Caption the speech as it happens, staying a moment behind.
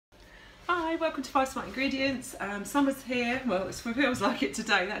Hi, welcome to S.M.A.R.T Ingredients. Summer's here, well it feels like it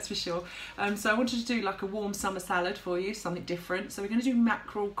today, that's for sure. So I wanted to do like a warm summer salad for you, something different. So we're going to do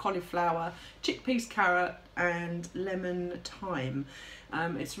mackerel, cauliflower, chickpeas, carrot and lemon thyme.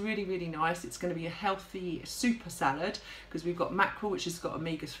 It's really nice. It's going to be a healthy super salad because we've got mackerel, which has got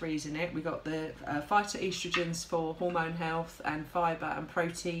omega-3s in it. We've got the phytoestrogens for hormone health and fibre and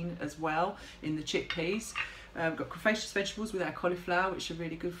protein as well in the chickpeas. We've got crustaceous vegetables with our cauliflower, which are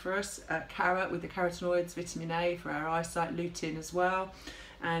really good for us. Carrot with the carotenoids, vitamin A for our eyesight, lutein as well.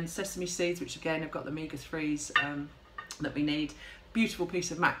 And sesame seeds, which again have got the omega-3s that we need. Beautiful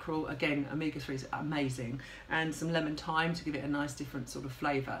piece of mackerel, again omega-3s are amazing, and some lemon thyme to give it a nice different sort of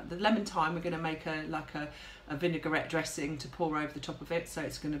flavour. The lemon thyme we're going to make a vinaigrette dressing to pour over the top of it, so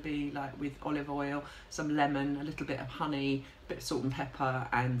it's going to be like with olive oil, some lemon, a little bit of honey, a bit of salt and pepper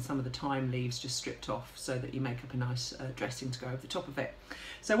and some of the thyme leaves just stripped off so that you make up a nice dressing to go over the top of it.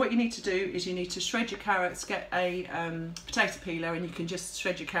 So what you need to do is you need to shred your carrots, get a potato peeler and you can just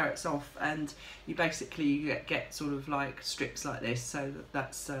shred your carrots off, and you basically get sort of like strips like this, so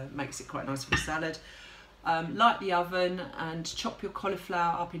that makes it quite nice for the salad. Light the oven and chop your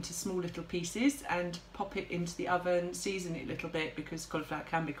cauliflower up into small little pieces and pop it into the oven. Season it a little bit because cauliflower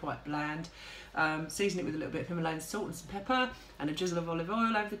can be quite bland. Season it with a little bit of Himalayan salt and some pepper and a drizzle of olive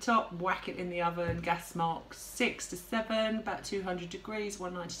oil over the top. Whack it in the oven, gas mark 6 to 7, about 200 degrees,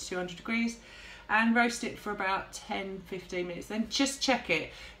 190 to 200 degrees, and roast it for about 10-15 minutes. Then just check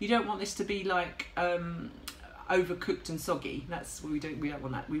it. You don't want this to be like overcooked and soggy. That's what we don't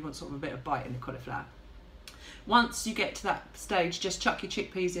want that. We want sort of a bit of bite in the cauliflower. Once you get to that stage, just chuck your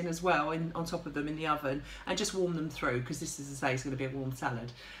chickpeas in as well on top of them in the oven and just warm them through, because this, as I say, is going to be a warm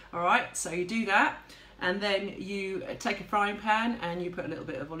salad. All right, so you do that, and then you take a frying pan and you put a little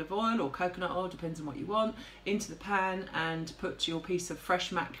bit of olive oil or coconut oil, depends on what you want, into the pan, and put your piece of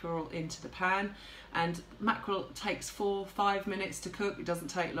fresh mackerel into the pan. And mackerel takes 4-5 minutes to cook. It doesn't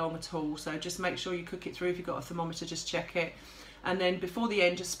take long at all, so just make sure you cook it through. If you've got a thermometer, just check it. And then before the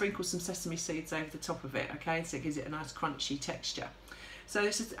end, just sprinkle some sesame seeds over the top of it, okay? So it gives it a nice crunchy texture. So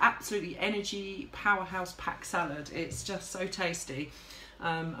this is absolutely energy powerhouse packed salad. It's just so tasty.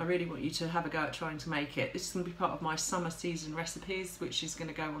 I really want you to have a go at trying to make it. This is going to be part of my summer season recipes, which is going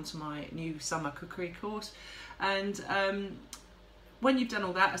to go onto my new summer cookery course. And when you've done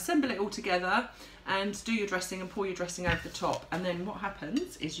all that, assemble it all together and do your dressing and pour your dressing over the top. And then what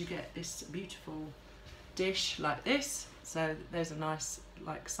happens is you get this beautiful dish like this. So there's a nice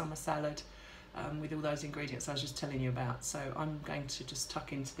like summer salad with all those ingredients I was just telling you about. So I'm going to just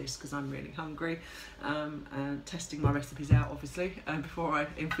tuck into this because I'm really hungry, and testing my recipes out obviously before I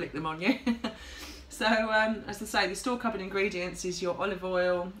inflict them on you. So as I say, the store cupboard ingredients is your olive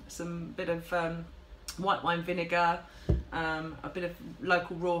oil, some bit of white wine vinegar, a bit of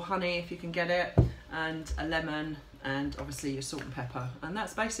local raw honey if you can get it, and a lemon, and obviously your salt and pepper, and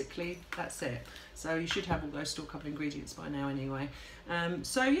that's it. So you should have all those store cupboard ingredients by now anyway.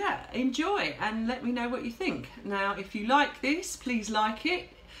 So yeah, enjoy and let me know what you think. Now if you like this, please like it,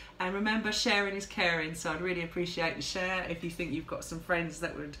 and remember, sharing is caring, so I'd really appreciate the share if you think you've got some friends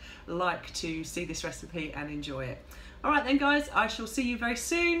that would like to see this recipe and enjoy it. Alright then guys, I shall see you very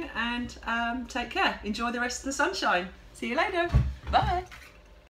soon, and take care. Enjoy the rest of the sunshine. See you later. Bye.